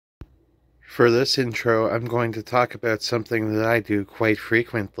For this intro, I'm going to talk about something that I do quite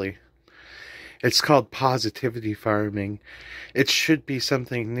frequently. It's called positivity farming. It should be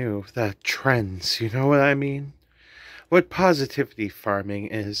something new that trends, you know what I mean? What positivity farming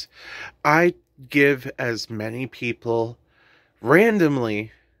is, I give as many people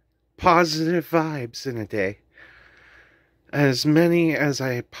randomly positive vibes in a day. As many as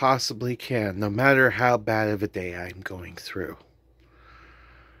I possibly can, no matter how bad of a day I'm going through.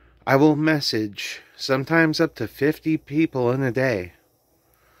 I will message sometimes up to 50 people in a day,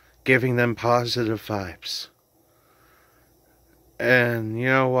 giving them positive vibes. And you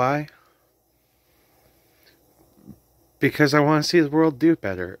know why? Because I want to see the world do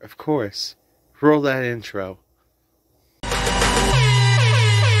better, of course. Roll that intro.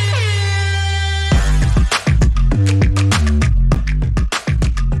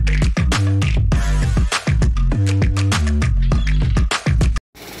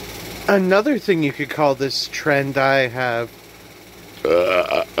 Another thing you could call this trend I have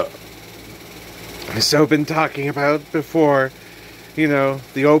so been talking about before,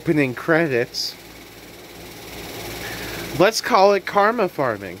 the opening credits. Let's call it karma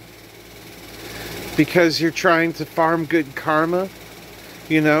farming. Because you're trying to farm good karma,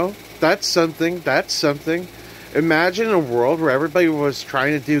 that's something. Imagine a world where everybody was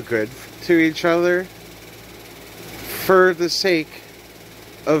trying to do good to each other for the sake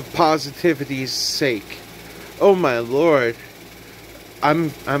of positivity's sake. Oh my lord. I'm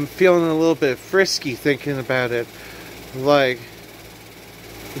feeling a little bit frisky thinking about it. Like,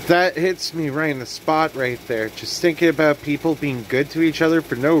 that hits me right in the spot right there. Just thinking about people being good to each other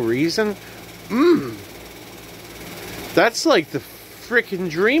for no reason. That's like the freaking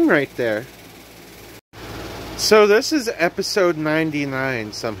dream right there. So this is episode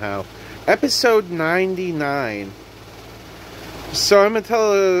 99 somehow. Episode 99. So I'm going to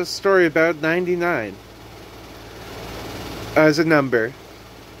tell a story about 99 as a number.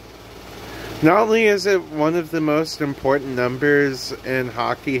 Not only is it one of the most important numbers in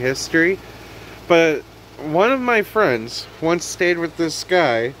hockey history, but one of my friends once stayed with this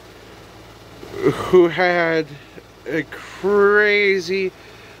guy who had a crazy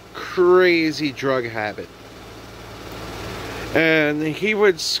drug habit. And he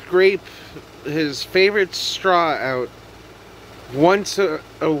would scrape his favorite straw out once a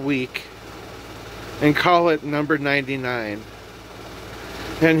week and call it number 99.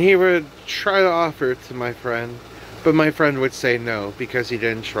 And he would try to offer it to my friend, but my friend would say no because he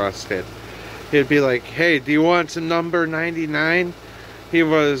didn't trust it. He'd be like, hey, do you want some number 99? He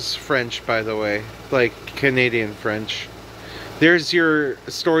was French, by the way, like Canadian French. There's your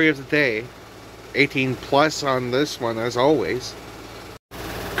story of the day. 18 plus on this one, as always.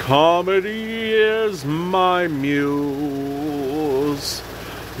 Comedy is my muse.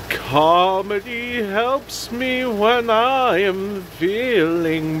 Comedy helps me when I am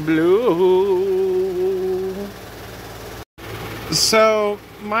feeling blue. So,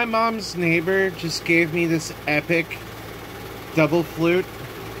 my mom's neighbor just gave me this epic double flute,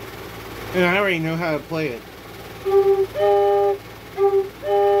 and I already know how to play it.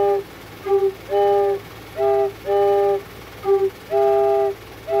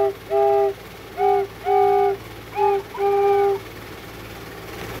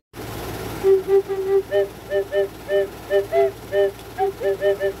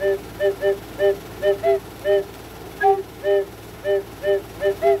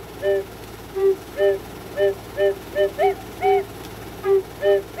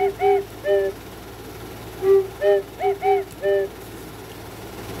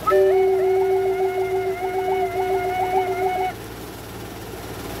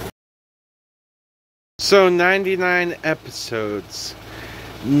 So 99 episodes,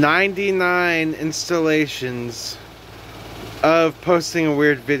 99 installations of posting a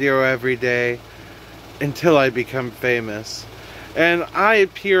weird video every day until I become famous. And I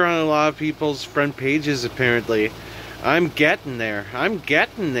appear on a lot of people's front pages apparently. I'm getting there.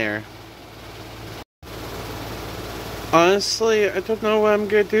 Honestly, I don't know what I'm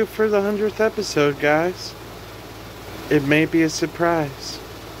gonna do for the 100th episode, guys. It may be a surprise.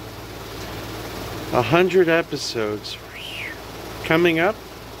 100 episodes coming up.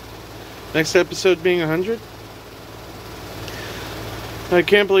 Next episode being 100. I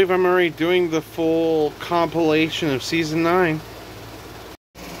can't believe I'm already doing the full compilation of season 9.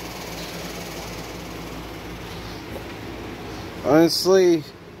 Honestly,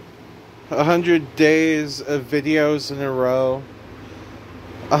 100 days of videos in a row.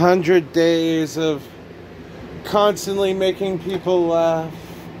 100 days of constantly making people laugh.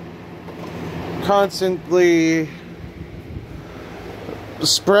 Constantly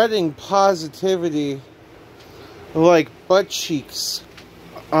spreading positivity like butt cheeks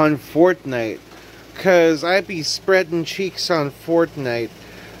on Fortnite. Cause I be spreading cheeks on Fortnite.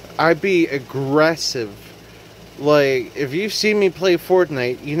 I be aggressive. Like, if you've seen me play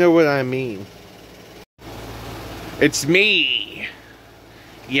Fortnite, you know what I mean. It's me,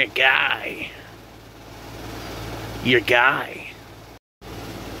 your guy. Your guy.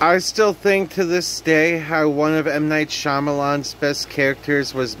 I still think to this day how one of M. Night Shyamalan's best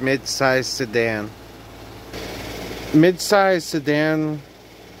characters was Mid-Size Sedan. Mid-Size Sedan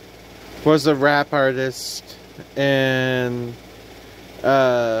was a rap artist in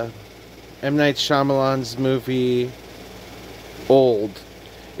M. Night Shyamalan's movie Old.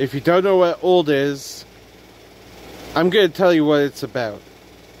 If you don't know what Old is, I'm going to tell you what it's about.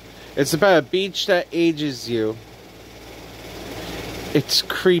 It's about a beach that ages you. It's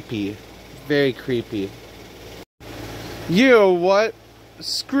creepy. Very creepy. You know what?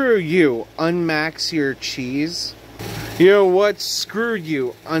 Screw you. Unmax your cheese. You know what? Screw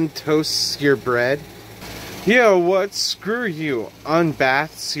you. Untoasts your bread. You know what? Screw you.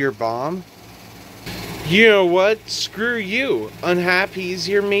 Unbaths your bomb. You know what? Screw you. Unhappy's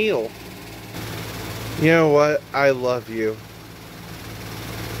your meal. You know what? I love you.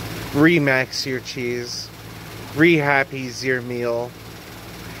 Remax your cheese. Rehappy's your meal.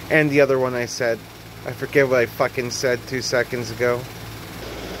 And the other one I said. I forget what I fucking said 2 seconds ago.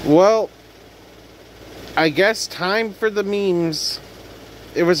 Well, I guess time for the memes.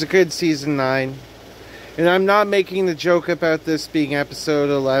 It was a good season 9. And I'm not making the joke about this being episode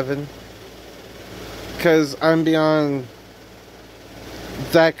 11. Because I'm beyond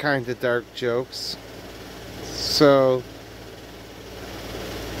that kind of dark jokes. So,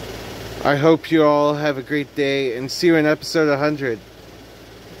 I hope you all have a great day and see you in episode 100.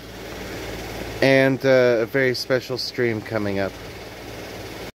 And a very special stream coming up.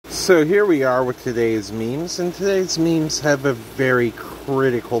 So here we are with today's memes, and today's memes have a very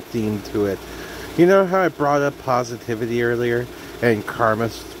critical theme to it. You know how I brought up positivity earlier and karma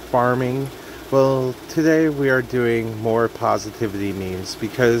farming? Well, today we are doing more positivity memes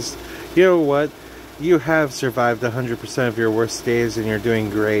because, you know what? You have survived 100% of your worst days and you're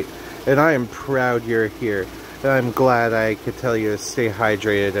doing great. And I am proud you're here. And I'm glad I could tell you to stay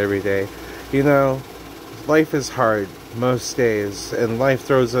hydrated every day. You know, life is hard most days, and life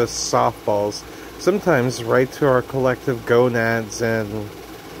throws us softballs, sometimes right to our collective gonads and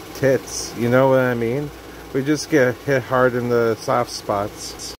tits, you know what I mean? We just get hit hard in the soft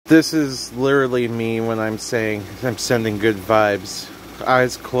spots. This is literally me when I'm saying I'm sending good vibes.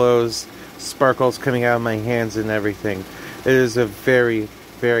 Eyes closed, sparkles coming out of my hands and everything. It is a very,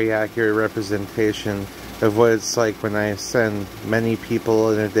 very accurate representation of what it's like when I send many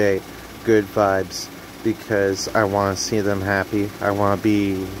people in a day good vibes, because I want to see them happy. I want to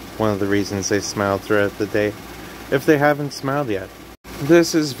be one of the reasons they smile throughout the day, if they haven't smiled yet.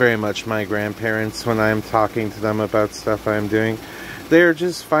 This is very much my grandparents when I'm talking to them about stuff I'm doing. They're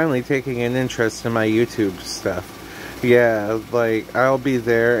just finally taking an interest in my YouTube stuff. Yeah, like, I'll be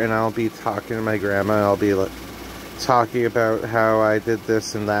there and I'll be talking to my grandma, I'll be like, talking about how I did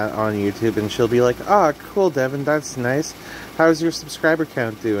this and that on YouTube, and she'll be like, "Ah, cool, Devin, that's nice. How's your subscriber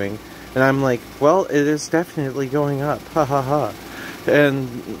count doing?" And I'm like, well, it is definitely going up, ha ha ha. And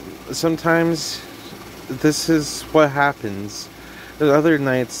sometimes this is what happens. The other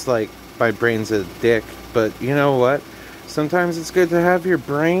nights, like, my brain's a dick, but you know what? Sometimes it's good to have your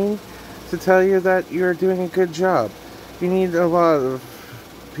brain to tell you that you're doing a good job. You need a lot of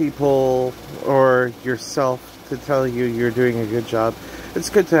people or yourself to tell you you're doing a good job. It's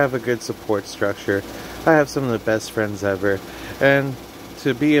good to have a good support structure. I have some of the best friends ever, and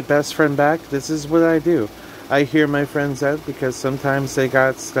to be a best friend back, this is what I do. I hear my friends out because sometimes they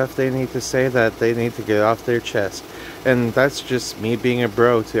got stuff they need to say that they need to get off their chest. And that's just me being a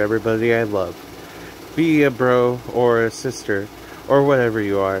bro to everybody I love. Be a bro or a sister or whatever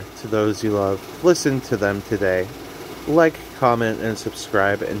you are to those you love. Listen to them today. Like, comment, and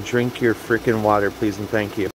subscribe, and drink your freaking water, please and thank you.